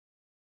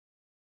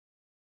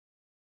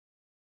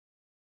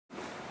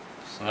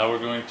So now we're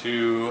going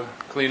to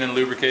clean and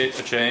lubricate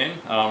the chain.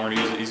 We're going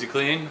to use the Easy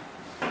Clean,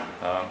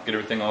 get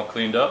everything all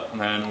cleaned up,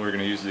 and then we're going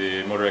to use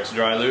the Motorex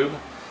Dry Lube.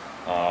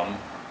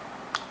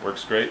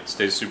 Works great,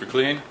 stays super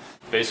clean.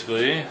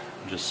 Basically,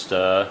 just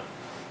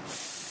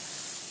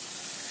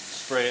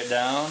spray it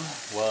down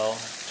while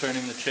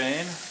turning the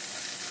chain.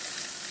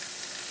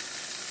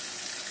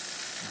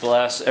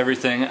 Blast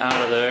everything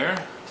out of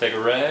there. Take a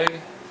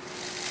rag.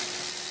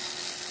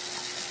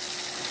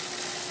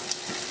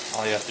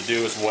 All you have to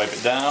do is wipe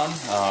it down.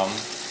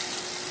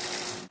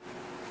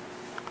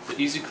 The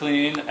Easy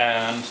Clean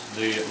and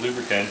the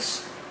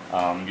lubricants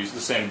use the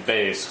same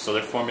base, so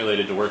they're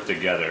formulated to work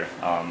together.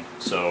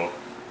 So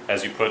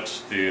as you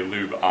put the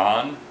lube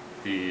on,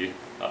 the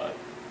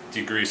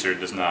degreaser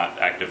does not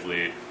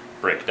actively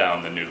break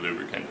down the new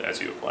lubricant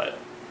as you apply it.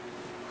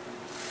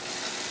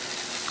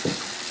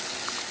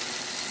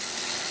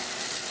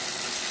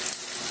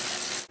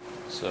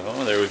 So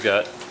there we've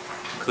got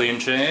clean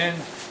chain.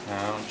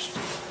 Now just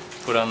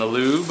put on the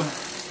lube.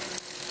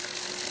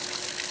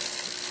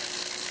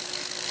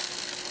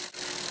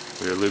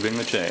 We're lubing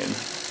the chain.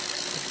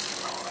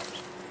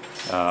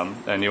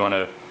 And you want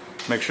to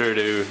make sure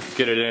to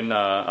get it in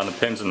on the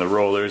pins and the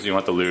rollers. You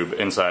want the lube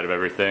inside of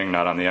everything,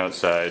 not on the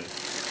outside,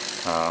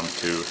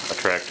 to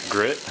attract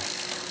grit.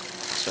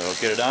 So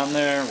get it on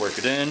there, work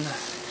it in.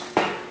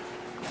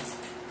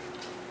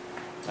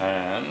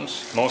 And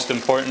most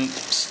important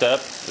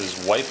step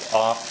is wipe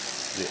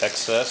off the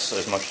excess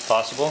as much as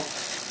possible.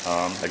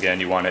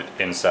 Again, you want it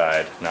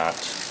inside, not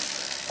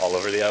all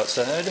over the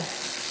outside.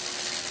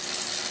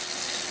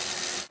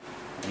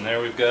 And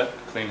there we've got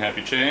clean,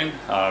 happy chain.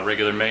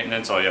 Regular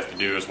maintenance, all you have to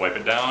do is wipe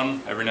it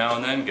down every now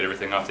and then, get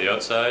everything off the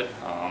outside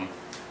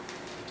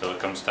until it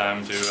comes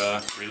time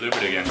to re-lube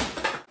it again.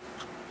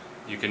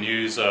 You can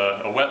use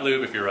a wet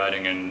lube if you're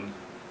riding in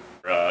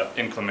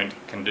inclement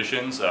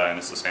conditions, and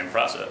it's the same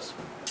process.